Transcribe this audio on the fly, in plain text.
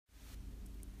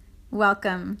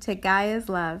Welcome to Gaia's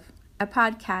Love, a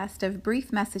podcast of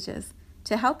brief messages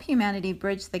to help humanity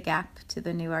bridge the gap to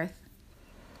the new earth.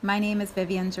 My name is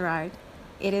Vivian Gerard.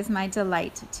 It is my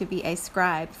delight to be a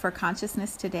scribe for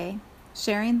consciousness today,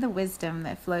 sharing the wisdom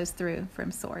that flows through from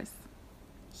Source.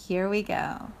 Here we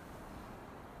go.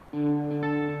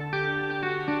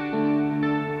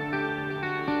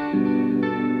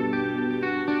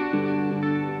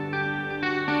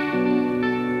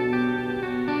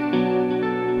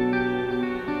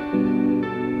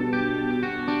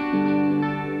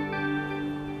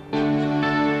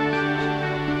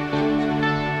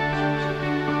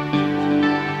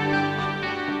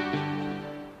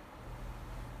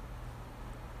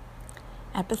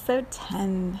 Episode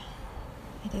 10.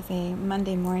 It is a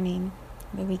Monday morning,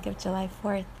 the week of July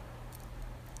 4th.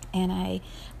 And I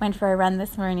went for a run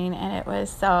this morning and it was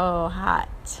so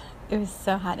hot. It was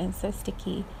so hot and so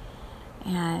sticky.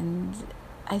 And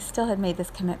I still had made this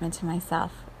commitment to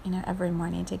myself, every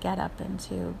morning to get up and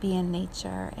to be in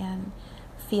nature and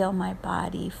feel my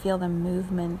body, feel the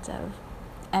movement of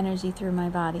energy through my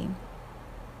body,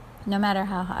 no matter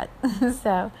how hot.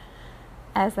 So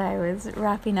as I was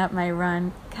wrapping up my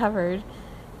run covered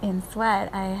in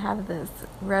sweat, I have this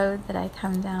road that I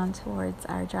come down towards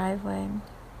our driveway.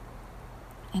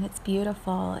 And it's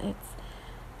beautiful. It's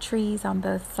trees on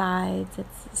both sides.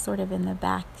 It's sort of in the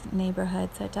back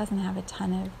neighborhood, so it doesn't have a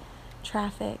ton of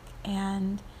traffic.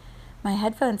 And my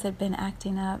headphones had been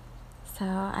acting up, so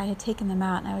I had taken them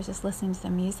out, and I was just listening to the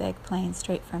music playing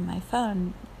straight from my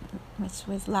phone, which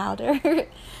was louder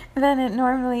than it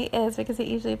normally is because it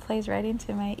usually plays right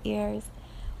into my ears.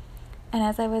 And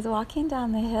as I was walking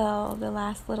down the hill, the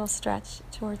last little stretch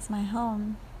towards my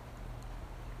home,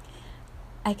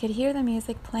 I could hear the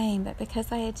music playing, but because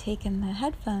I had taken the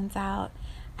headphones out,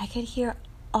 I could hear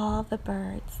all the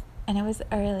birds. And it was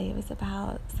early, it was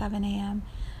about 7 a.m.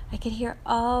 I could hear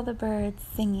all the birds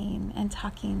singing and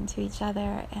talking to each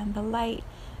other, and the light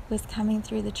was coming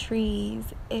through the trees.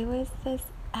 It was this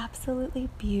absolutely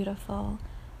beautiful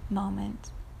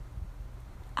moment.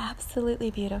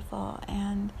 Absolutely beautiful.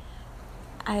 And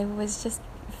I was just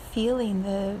feeling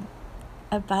the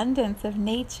abundance of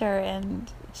nature and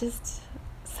just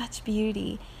such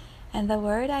beauty. And the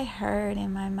word I heard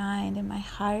in my mind, in my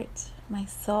heart, my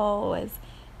soul was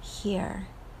here.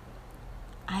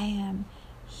 I am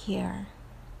here.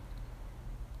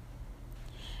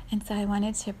 And so I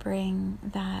wanted to bring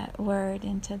that word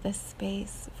into this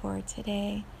space for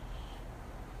today.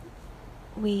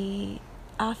 We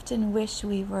often wish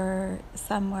we were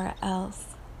somewhere else,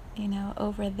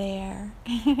 over there.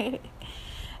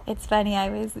 It's funny, I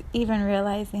was even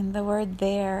realizing the word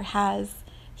there has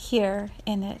here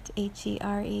in it,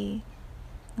 H-E-R-E.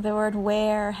 The word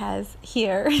where has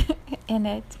here in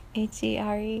it,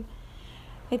 H-E-R-E.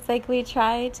 It's like we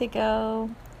try to go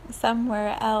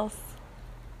somewhere else,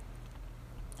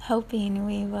 hoping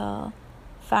we will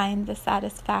find the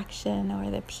satisfaction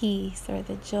or the peace or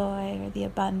the joy or the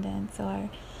abundance or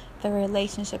the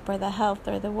relationship or the health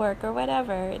or the work or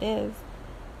whatever it is.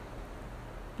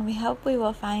 And we hope we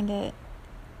will find it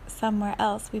somewhere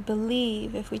else. We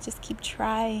believe if we just keep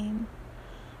trying,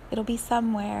 it'll be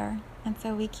somewhere. And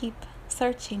so we keep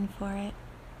searching for it.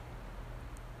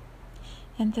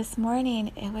 And this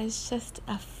morning, it was just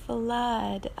a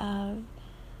flood of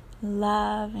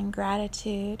love and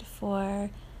gratitude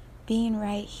for being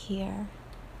right here.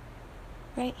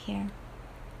 Right here.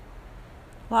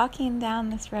 Walking down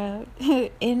this road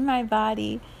in my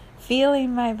body,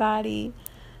 feeling my body,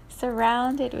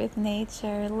 surrounded with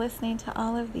nature, listening to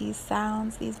all of these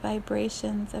sounds, these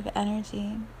vibrations of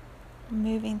energy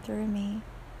moving through me.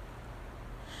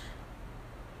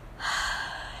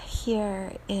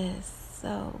 Here is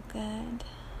so good.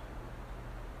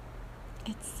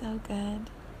 It's so good.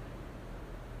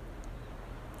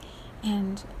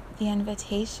 And the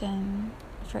invitation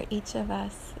for each of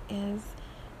us is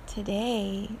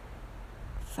today,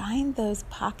 find those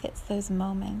pockets, those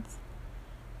moments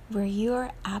where you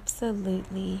are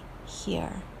absolutely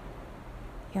here.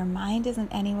 Your mind isn't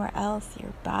anywhere else.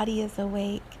 Your body is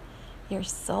awake. Your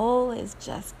soul is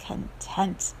just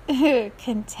content,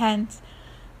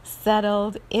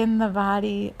 settled in the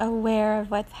body, aware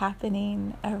of what's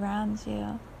happening around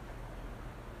you.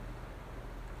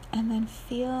 And then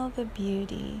feel the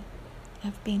beauty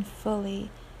of being fully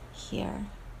here.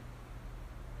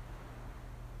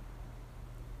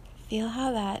 Feel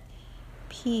how that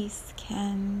peace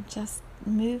can just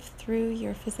move through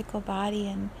your physical body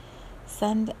and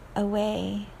send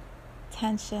away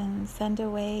tension, send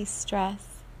away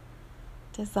stress,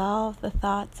 dissolve the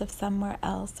thoughts of somewhere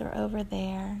else or over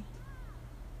there.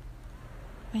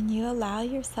 When you allow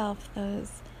yourself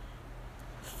those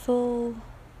full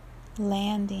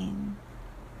landing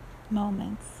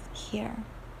moments here.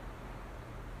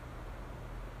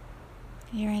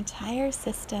 Your entire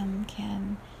system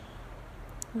can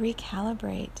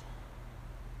recalibrate.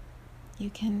 You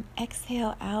can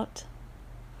exhale out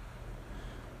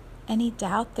any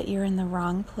doubt that you're in the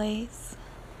wrong place,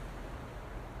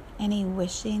 any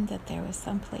wishing that there was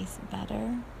someplace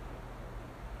better.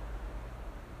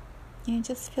 You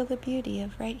just feel the beauty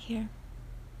of right here.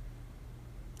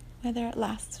 Whether it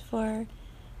lasts for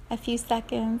a few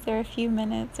seconds or a few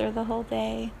minutes or the whole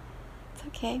day, it's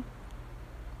okay.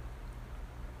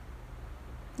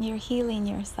 You're healing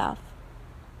yourself.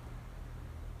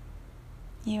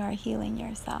 You are healing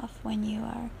yourself when you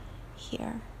are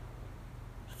here,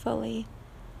 fully,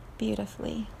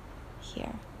 beautifully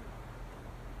here.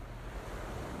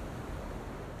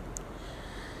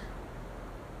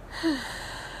 It's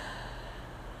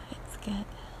good.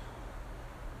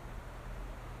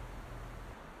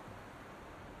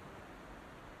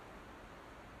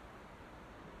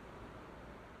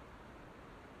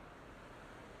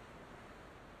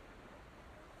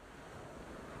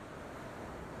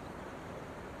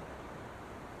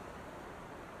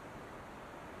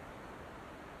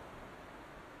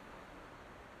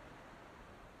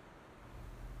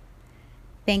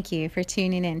 Thank you for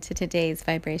tuning in to today's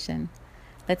vibration.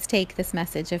 Let's take this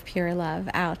message of pure love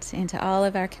out into all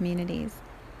of our communities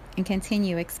and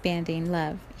continue expanding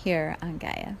love here on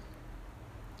Gaia.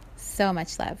 So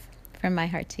much love from my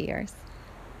heart to yours.